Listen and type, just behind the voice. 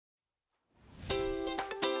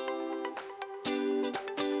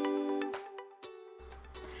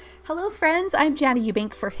Hello friends, I'm Jana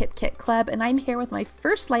Eubank for Hip Kit Club, and I'm here with my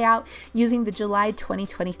first layout using the July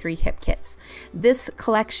 2023 Hip Kits. This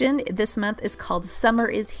collection this month is called Summer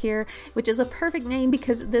is Here, which is a perfect name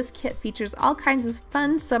because this kit features all kinds of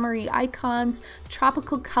fun summery icons,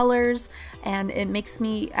 tropical colors, and it makes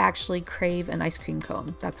me actually crave an ice cream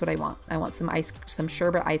cone. That's what I want. I want some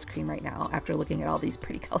sherbet ice cream right now after looking at all these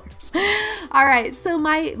pretty colors. All right, so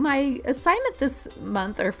my assignment this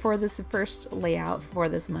month, or for this first layout for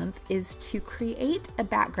this month, is to create a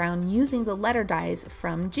background using the letter dies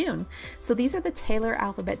from June. So these are the Taylor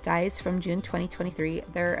alphabet dies from June 2023.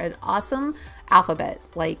 They're an awesome alphabet.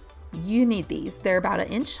 Like, you need these. They're about 1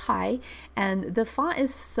 inch high, and the font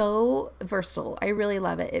is so versatile. I really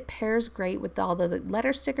love it. It pairs great with all the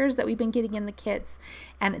letter stickers that we've been getting in the kits,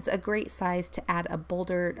 and it's a great size to add a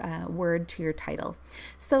bolder word to your title.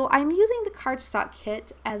 So I'm using the cardstock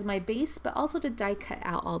kit as my base, but also to die cut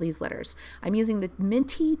out all these letters. I'm using the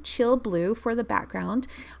minty chill blue for the background.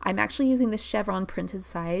 I'm actually using the chevron printed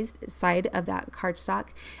side of that cardstock,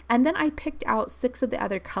 and then I picked out 6 of the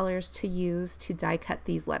other colors to use to die cut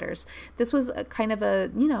these letters. This was a kind of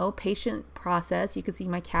a, patient process. You can see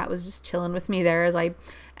my cat was just chilling with me there as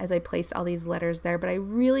I placed all these letters there, but I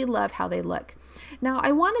really love how they look. Now,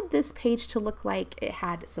 I wanted this page to look like it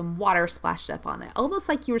had some water splashed up on it, almost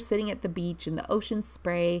like you were sitting at the beach and the ocean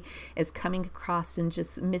spray is coming across and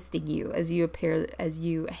just misting you as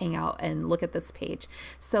you hang out and look at this page.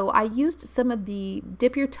 So I used some of the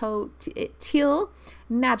Dip Your Toe Teal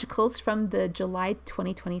Magicals from the July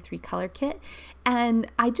 2023 color kit,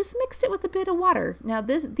 and I just mixed it with a bit of water. Now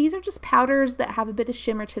these are just powders that have a bit of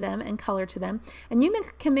shimmer to them and color to them, and you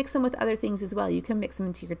can mix them with other things as well. You can mix them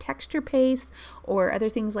into your texture paste or other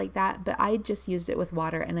things like that, but I just used it with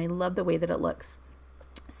water, and I love the way that it looks.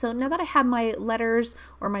 So now that I have my letters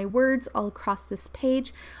or my words all across this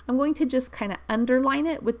page, I'm going to just kind of underline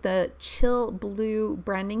it with the chill blue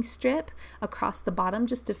branding strip across the bottom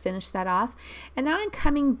just to finish that off. And now I'm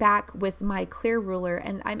coming back with my clear ruler,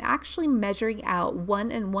 and I'm actually measuring out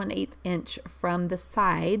 1 1/8 inch from the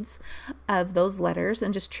sides of those letters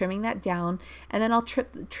and just trimming that down. And then I'll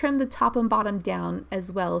trim the top and bottom down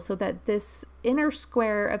as well, so that this inner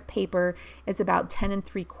square of paper is about 10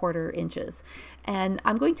 3/4 inches. And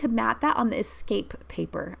I'm going to mat that on the escape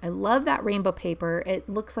paper. I love that rainbow paper. It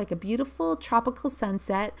looks like a beautiful tropical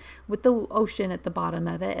sunset with the ocean at the bottom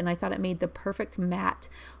of it, and I thought it made the perfect mat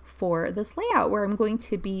for this layout where I'm going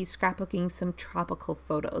to be scrapbooking some tropical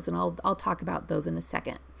photos, and I'll talk about those in a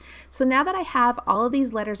second. So now that I have all of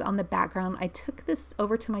these letters on the background, I took this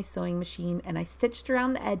over to my sewing machine and I stitched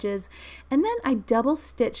around the edges, and then I double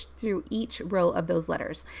stitched through each row of those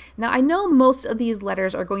letters. Now, I know most of these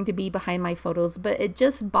letters are going to be behind my photos, but it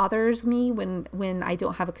just bothers me when I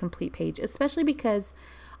don't have a complete page, especially because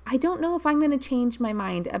I don't know if I'm going to change my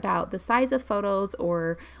mind about the size of photos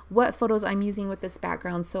or what photos I'm using with this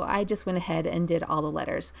background, so I just went ahead and did all the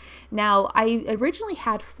letters. Now, I originally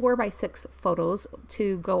had 4x6 photos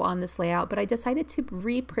to go on this layout, but I decided to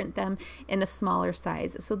reprint them in a smaller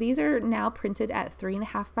size. So these are now printed at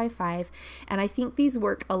 3.5 by 5, and I think these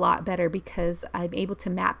work a lot better because I'm able to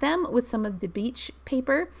mat them with some of the beach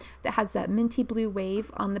paper that has that minty blue wave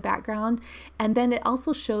on the background, and then it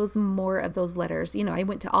also shows more of those letters. I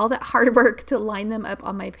went to all that hard work to line them up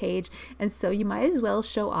on my page, and so you might as well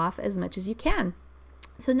show off as much as you can.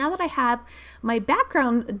 So now that I have my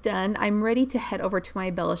background done, I'm ready to head over to my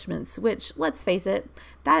embellishments, which, let's face it,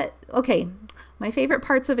 my favorite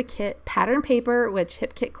parts of a kit: pattern paper, which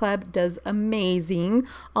Hip Kit Club does amazing.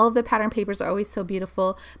 All of the pattern papers are always so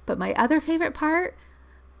beautiful, but my other favorite part,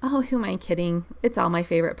 oh, who am I kidding? It's all my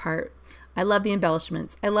favorite part. I love the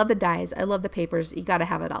embellishments. I love the dies. I love the papers. You got to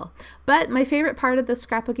have it all. But my favorite part of the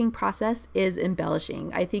scrapbooking process is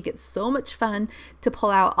embellishing. I think it's so much fun to pull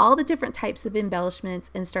out all the different types of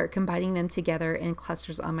embellishments and start combining them together in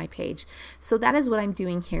clusters on my page. So that is what I'm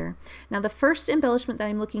doing here. Now, the first embellishment that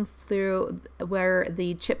I'm looking through were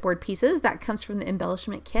the chipboard pieces. That comes from the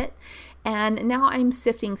embellishment kit. And now I'm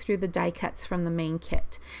sifting through the die cuts from the main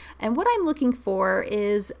kit. And what I'm looking for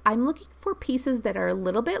is pieces that are a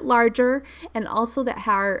little bit larger and also that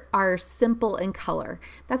are simple in color.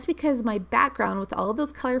 That's because my background with all of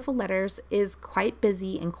those colorful letters is quite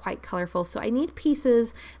busy and quite colorful. So I need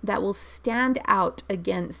pieces that will stand out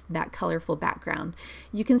against that colorful background.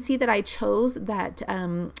 You can see that I chose that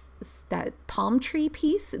palm tree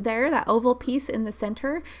piece there, that oval piece in the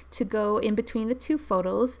center, to go in between the two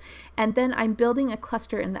photos. And then I'm building a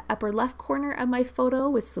cluster in the upper left corner of my photo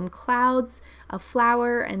with some clouds, a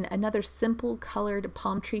flower, and another simple colored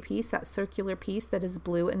palm tree piece, that circular piece that is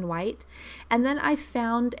blue and white. And then I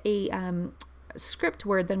found a script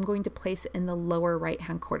word that I'm going to place in the lower right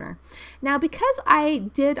hand corner. Now, because I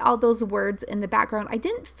did all those words in the background, I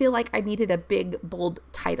didn't feel like I needed a big bold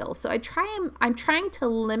title. So I'm trying to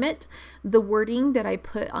limit the wording that I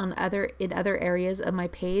put on in other areas of my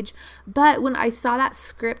page. But when I saw that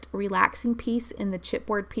script relaxing piece in the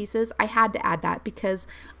chipboard pieces, I had to add that because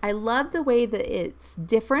I love the way that it's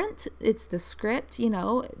different. It's the script, you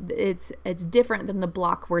know, it's different than the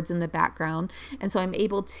block words in the background. And so I'm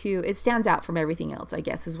able to, it stands out from everything else, I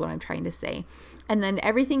guess is what I'm trying to say. And then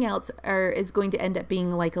everything else is going to end up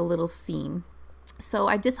being like a little scene. So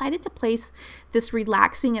I've decided to place this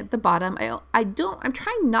relaxing at the bottom. I'm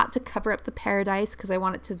trying not to cover up the paradise because I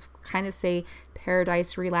want it to kind of say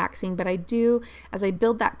paradise relaxing, but I do, as I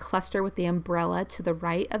build that cluster with the umbrella to the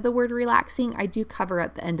right of the word relaxing, I do cover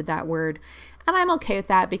up the end of that word. And I'm okay with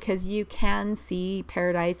that because you can see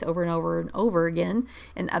paradise over and over and over again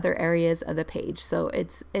in other areas of the page. So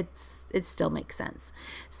it still makes sense.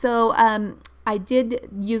 So I did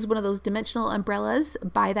use one of those dimensional umbrellas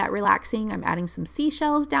by that relaxing. I'm adding some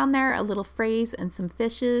seashells down there, a little phrase, and some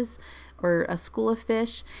fishes or a school of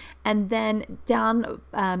fish. And then down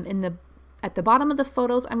at the bottom of the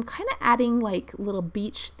photos, I'm kind of adding like little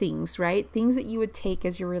beach things, right? Things that you would take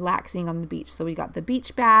as you're relaxing on the beach. So we got the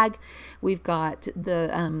beach bag, we've got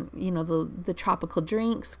the, you know, the tropical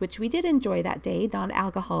drinks, which we did enjoy that day,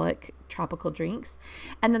 non-alcoholic tropical drinks.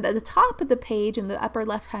 And then at the top of the page in the upper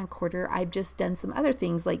left-hand corner, I've just done some other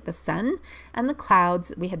things like the sun and the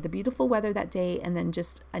clouds. We had the beautiful weather that day, and then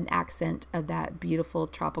just an accent of that beautiful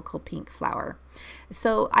tropical pink flower.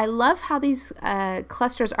 So I love how these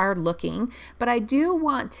clusters are looking, but I do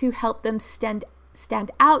want to help them stand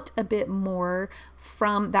out a bit more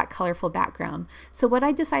from that colorful background. So what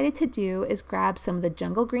I decided to do is grab some of the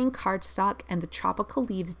jungle green cardstock and the tropical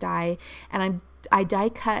leaves die, and I die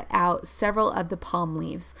cut out several of the palm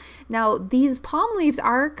leaves. Now these palm leaves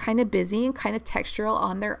are kind of busy and kind of textural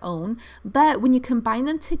on their own, but when you combine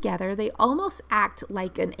them together, they almost act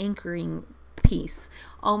like an anchoring piece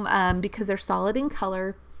because they're solid in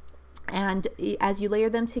color. And as you layer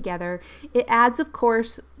them together, it adds, of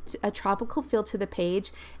course, a tropical feel to the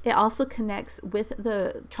page. It also connects with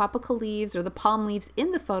the tropical leaves or the palm leaves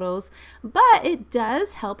in the photos, but it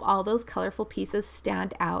does help all those colorful pieces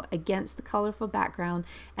stand out against the colorful background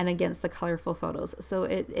and against the colorful photos. So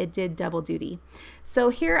it did double duty. So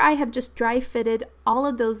here I have just dry fitted all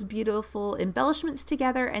of those beautiful embellishments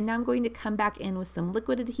together, and now I'm going to come back in with some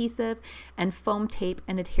liquid adhesive and foam tape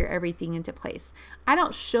and adhere everything into place. I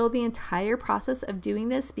don't show the entire process of doing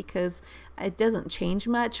this because it doesn't change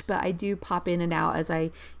much, but I do pop in and out as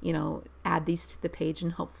I, you know, add these to the page,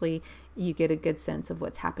 and hopefully you get a good sense of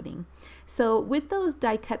what's happening. So with those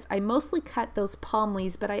die cuts, I mostly cut those palm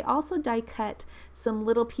leaves, but I also die cut some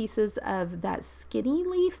little pieces of that skinny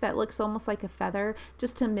leaf that looks almost like a feather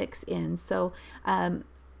just to mix in. So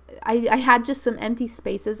I had just some empty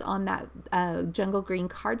spaces on that jungle green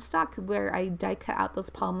cardstock where I die cut out those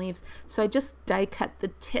palm leaves. So I just die cut the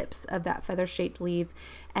tips of that feather shaped leaf,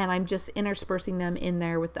 and I'm just interspersing them in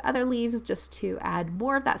there with the other leaves just to add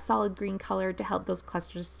more of that solid green color to help those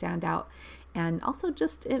clusters stand out. And also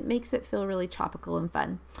just it makes it feel really tropical and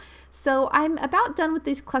fun. So I'm about done with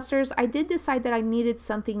these clusters. I did decide that I needed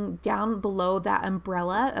something down below that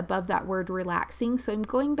umbrella above that word relaxing. So I'm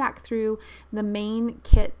going back through the main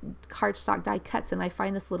kit cardstock die cuts, and I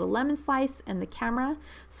find this little lemon slice and the camera.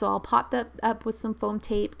 So I'll pop that up with some foam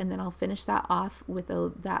tape, and then I'll finish that off with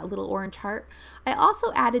that little orange heart. I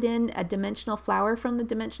also added in a dimensional flower from the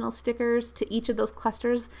dimensional stickers to each of those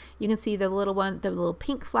clusters. You can see the little one, the little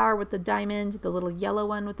pink flower with the diamond, the little yellow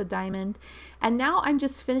one with the diamond. And now I'm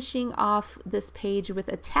just finishing off this page with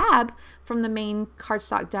a tab from the main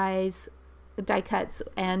cardstock die cuts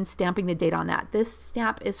and stamping the date on that. This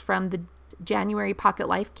stamp is from the January Pocket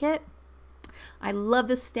Life Kit. I love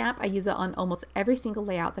this stamp. I use it on almost every single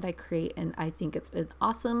layout that I create, and I think it's an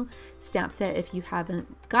awesome stamp set. If you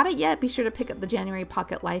haven't got it yet, be sure to pick up the January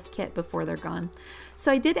Pocket Life Kit before they're gone.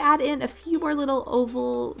 So I did add in a few more little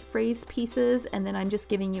oval phrase pieces, and then I'm just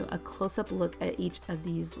giving you a close-up look at each of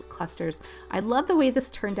these clusters. I love the way this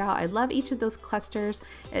turned out. I love each of those clusters.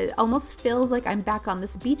 It almost feels like I'm back on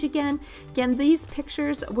this beach again. Again, these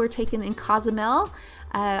pictures were taken in Cozumel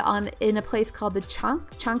in a place called the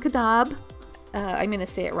Chankadab. I'm going to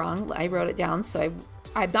say it wrong. I wrote it down, so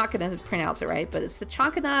I'm not going to pronounce it right, but it's the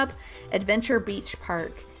Chankadab Adventure Beach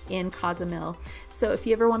Park in Cozumel. So if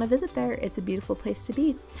you ever want to visit there, it's a beautiful place to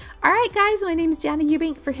be. All right, guys, my name is Jana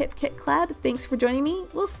Eubank for Hip Kit Club. Thanks for joining me.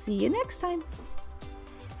 We'll see you next time.